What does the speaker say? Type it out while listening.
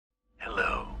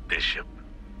Bishop.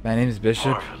 My name's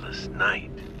Bishop. Marvelous night,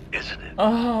 isn't it?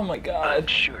 Oh my god. I'm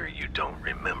sure you don't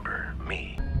remember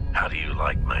me. How do you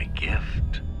like my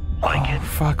gift? Like it?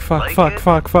 Fuck. It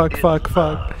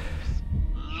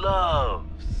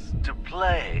loves to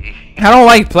play. I don't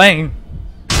like playing.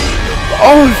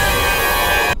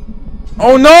 Oh!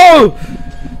 Oh no!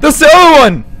 That's the other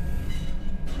one!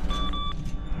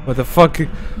 What the fuck?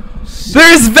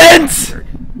 There's vents!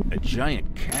 A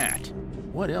giant cat.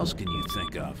 What else can you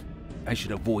think of? I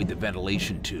should avoid the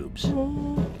ventilation tubes.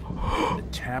 The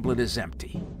tablet is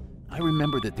empty. I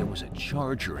remember that there was a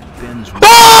charger in Ben's room.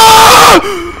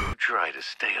 You try to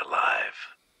stay alive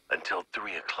until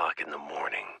 3 o'clock in the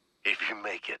morning. If you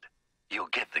make it, you'll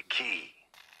get the key.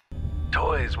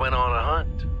 Toys went on a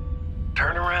hunt.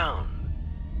 Turn around.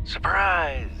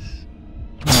 Surprise!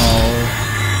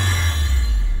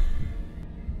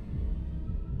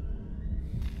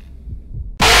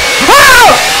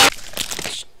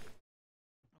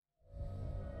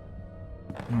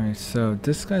 Alright, so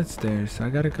this guy's there, so I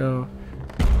gotta go.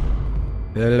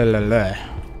 I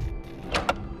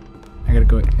gotta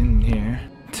go in here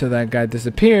till that guy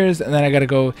disappears, and then I gotta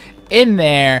go in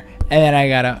there, and then I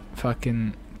gotta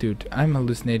fucking. Dude, I'm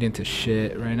hallucinating to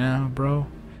shit right now, bro.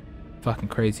 Fucking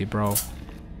crazy, bro.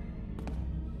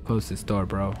 Close this door,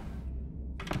 bro.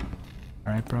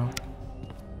 Alright, bro.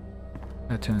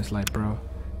 Gotta turn this light, bro.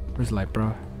 Where's the light,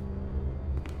 bro?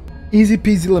 Easy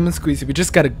peasy lemon squeezy. We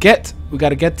just gotta get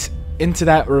into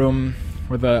that room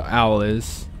where the owl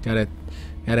is. Gotta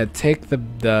take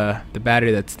the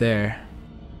battery that's there.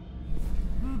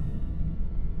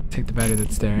 Take the battery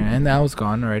that's there, and the owl's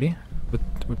gone already.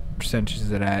 What percentage is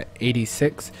it at?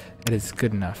 86. It is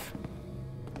good enough.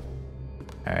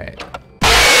 All right.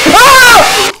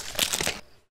 Ah!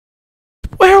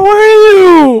 Where were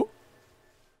you?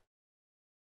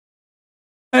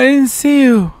 I didn't see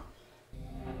you.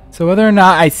 So whether or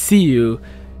not I see you,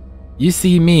 you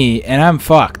see me, and I'm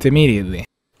fucked immediately.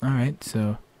 Alright,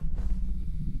 so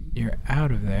you're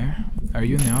out of there. Are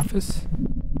you in the office?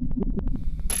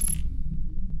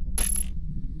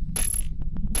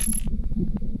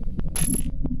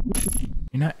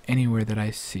 You're not anywhere that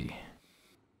I see.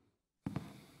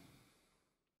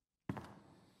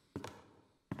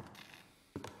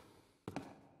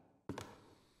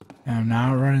 And I'm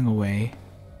now running away.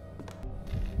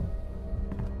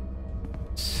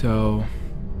 So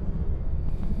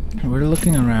we're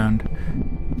looking around.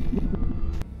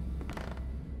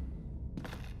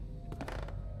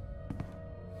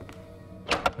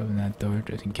 Open that door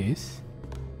just in case.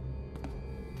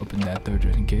 Open that door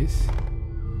just in case.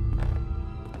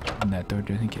 Open that door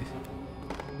just in case.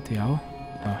 The owl?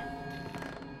 Oh.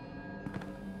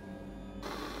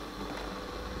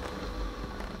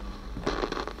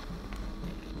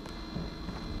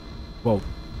 Whoa.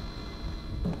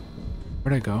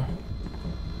 Where'd I go?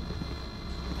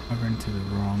 I went into the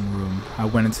wrong room. I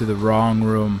went into the wrong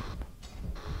room.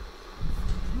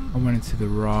 I went into the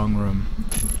wrong room.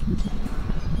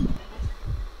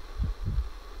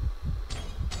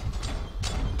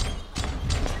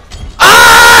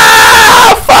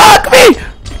 Ah! Fuck me!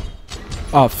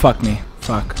 Oh, fuck me.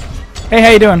 Fuck. Hey,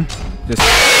 how you doing? Just.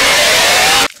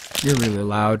 You're really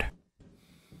loud.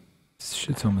 This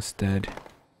shit's almost dead.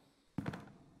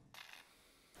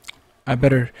 I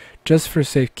better, just for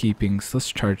safekeepings,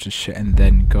 let's charge this shit and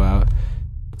then go out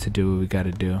to do what we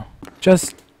gotta do.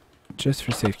 Just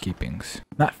for safekeepings.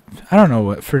 Not, I don't know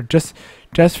what, for just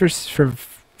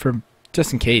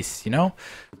in case, you know?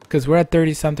 Because we're at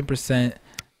 30-something%.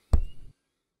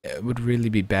 It would really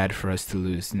be bad for us to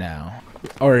lose now.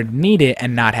 Or need it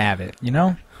and not have it, you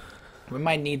know? We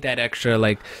might need that extra,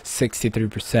 like,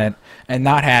 63% and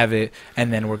not have it,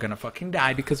 and then we're gonna fucking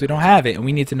die because we don't have it, and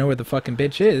we need to know where the fucking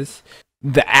bitch is.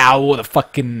 The owl, the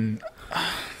fucking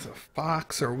the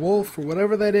fox or wolf or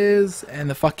whatever that is, and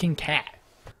the fucking cat.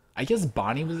 I guess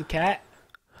Bonnie was a cat.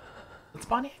 Was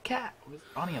Bonnie a cat? Was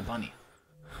Bonnie a bunny?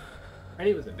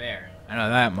 Freddy was a bear. I know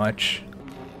that much.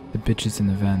 The bitch is in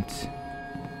the vent.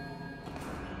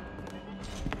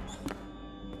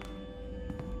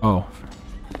 Oh.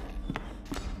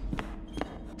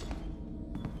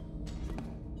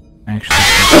 Actually,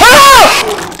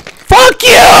 ah! Fuck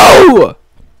you!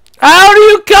 How do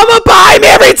you come up behind me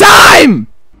every time?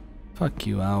 Fuck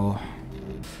you, owl.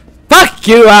 Fuck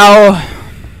you, owl.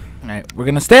 Alright, we're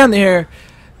gonna stay on here,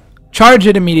 charge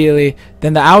it immediately,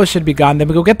 then the owl should be gone, then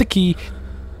we go get the key,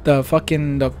 the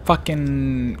fucking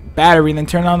battery, and then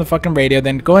turn on the fucking radio,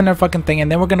 then go in our fucking thing, and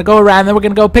then we're gonna go around, and then we're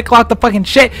gonna go pick lock the fucking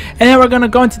shit, and then we're gonna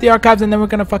go into the archives, and then we're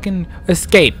gonna fucking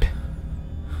escape.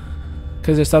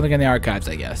 Because there's something in the archives,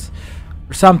 I guess.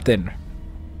 Or something.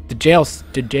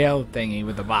 the jail thingy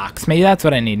with the box. Maybe that's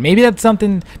what I need. Maybe that's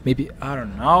something. Maybe I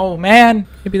don't know, man.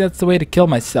 Maybe that's the way to kill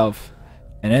myself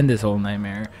and end this whole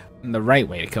nightmare. And the right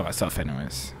way to kill myself,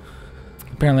 anyways.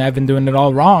 Apparently, I've been doing it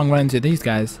all wrong. Running into these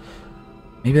guys.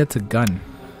 Maybe that's a gun.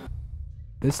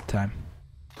 This time.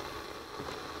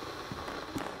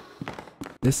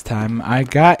 This time I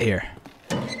got here.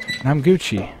 And I'm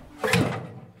Gucci.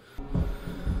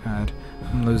 God,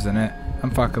 I'm losing it. I'm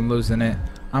fucking losing it.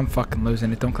 I'm fucking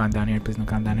losing it. Don't climb down here. Please don't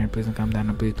climb down here. Please don't climb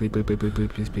down. Please, please, please, please, please,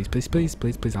 please, please, please, please, please,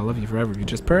 please, please. I love you forever. You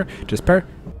just purr. Just purr.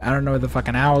 I don't know where the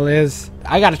fucking owl is.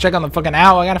 I gotta check on the fucking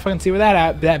owl. I gotta fucking see where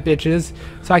that bitch is.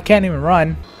 So I can't even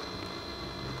run.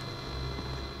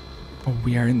 Oh,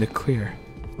 we are in the clear.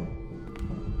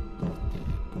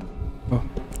 Oh.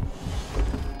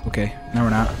 Okay, now we're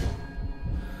not.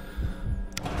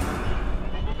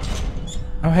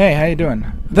 Oh, hey, how you doing?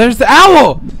 There's the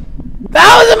owl! The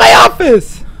owl's in my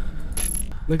office!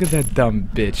 Look at that dumb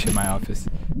bitch in my office.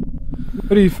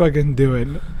 What are you fucking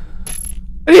doing?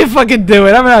 What are you fucking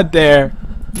doing? I'm not there.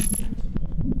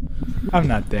 I'm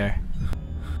not there.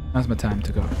 Now's my time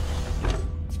to go.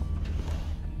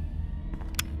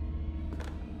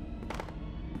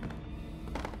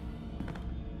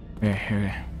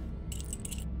 Here.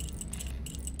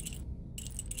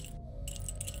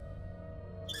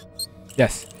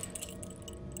 Yes.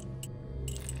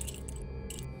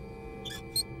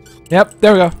 Yep,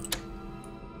 there we go.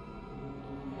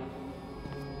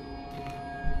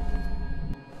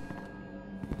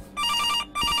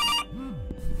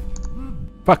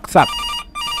 Fuck, stop.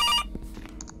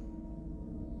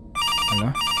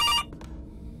 Hello?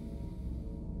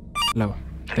 Hello.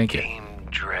 Thank you. The game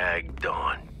dragged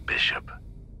on, Bishop,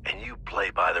 and you play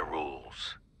by the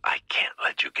rules. I can't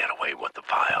let you get away with the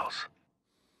files.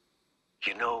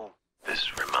 You know,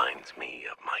 this reminds me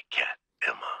of my cat,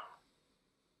 Emma.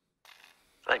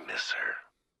 I miss her.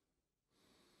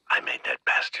 I made that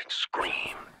bastard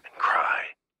scream and cry,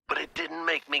 but it didn't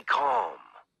make me calm.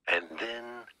 And then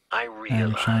I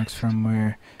realized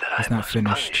firmware that is I not must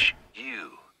finished. punish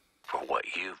you for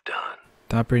what you've done.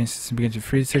 The operating system begins to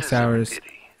freeze 6 It is a hours pity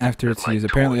after that it's my used.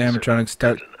 Apparently, toys are animatronics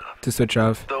start good enough. to switch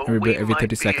off Though every we every might 30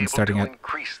 be seconds, able starting to at.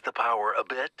 increase the power a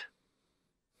bit.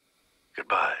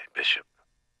 Goodbye, Bishop.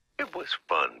 It was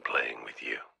fun playing with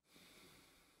you.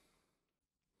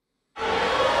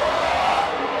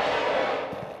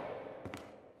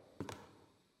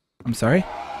 I'm sorry?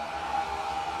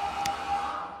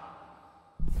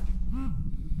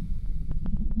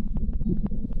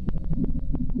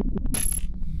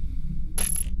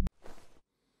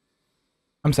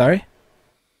 I'm sorry?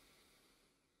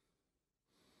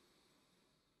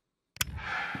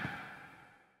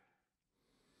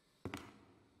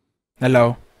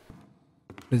 Hello?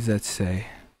 What does that say?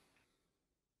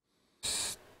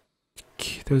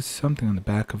 There was something on the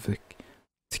back of the...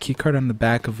 It's a key card on the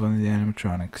back of one of the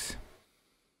animatronics.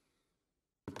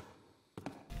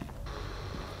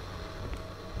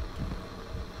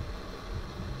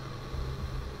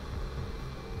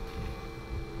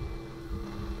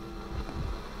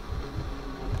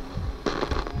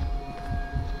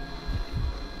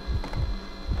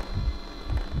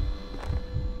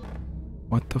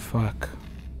 What the fuck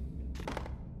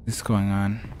is going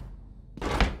on?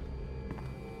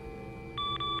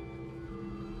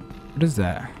 What is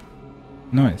that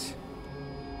noise?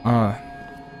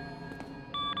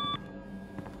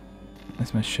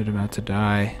 That's my shit about to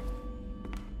die.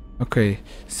 Okay,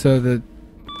 so the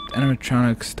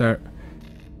animatronics start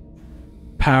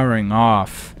powering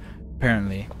off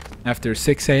apparently after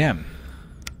 6 a.m.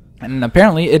 and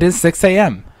apparently it is 6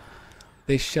 a.m.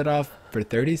 They shut off for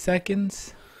 30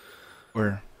 seconds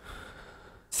or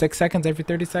 6 seconds every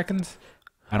 30 seconds.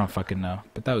 I don't fucking know,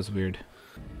 but that was weird.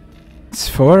 It's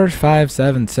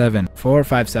 4577.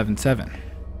 4577.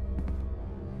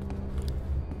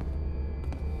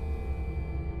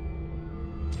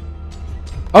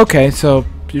 Okay, so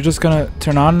you're just gonna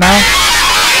turn on now?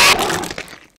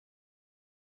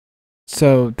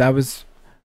 So that was...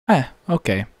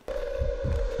 okay.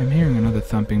 I'm hearing another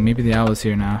thumping. Maybe the owl is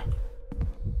here now.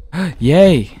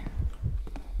 Yay!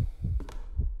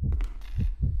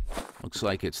 Looks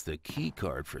like it's the key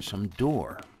card for some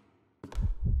door.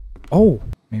 Oh!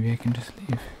 Maybe I can just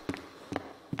leave.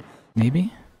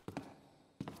 Maybe?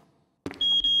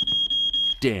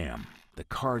 Damn, the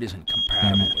card isn't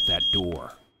compatible with that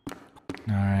door.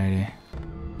 Alrighty.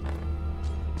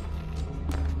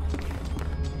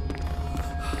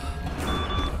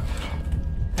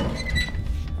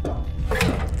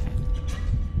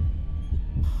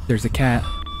 There's a cat.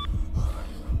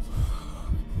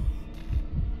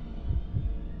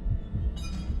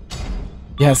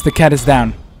 Yes, the cat is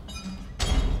down.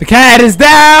 The cat is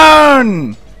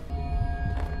down!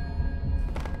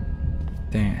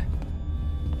 Dang it.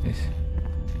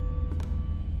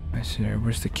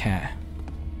 Where's the cat?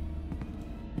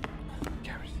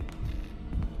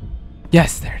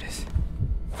 Yes, there it is.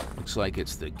 Looks like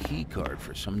it's the key card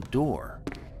for some door.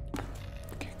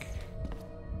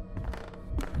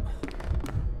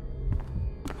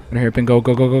 Hairpin, go,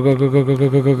 go, go, go, go, go, go, go, go,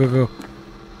 go, go, go, go.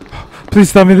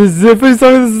 Please tell me this is it. Please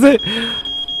tell me this is it.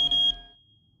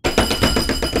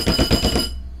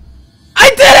 I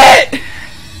did it!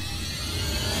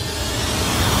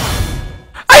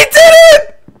 I did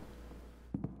it!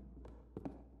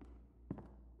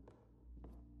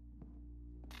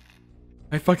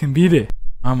 I fucking beat it.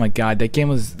 Oh my god, that game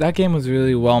was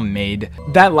really well made.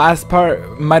 That last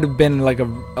part might have been like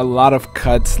a lot of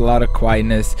cuts, a lot of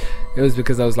quietness. It was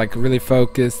because I was like really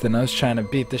focused and I was trying to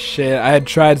beat the shit. I had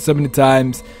tried so many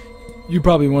times. You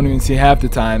probably won't even see half the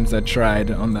times I tried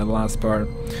on that last part.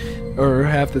 Or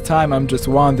half the time I'm just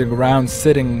wandering around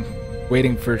sitting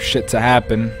waiting for shit to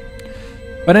happen.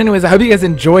 But anyways, I hope you guys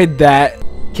enjoyed that.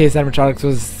 In case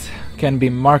Animatronics can be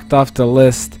marked off the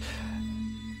list.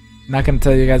 Not gonna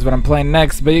tell you guys what I'm playing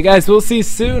next, but you guys will see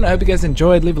soon. I hope you guys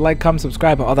enjoyed. Leave a like, comment,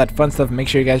 subscribe, all that fun stuff. Make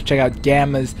sure you guys check out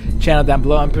Gamma's channel down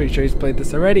below. I'm pretty sure he's played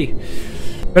this already.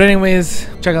 But anyways,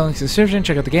 check out the links in the description,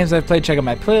 check out the games I've played, check out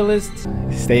my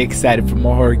playlist. Stay excited for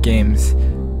more horror games.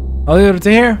 I'll leave it up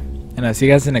to here, and I'll see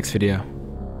you guys in the next video.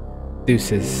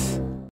 Deuces.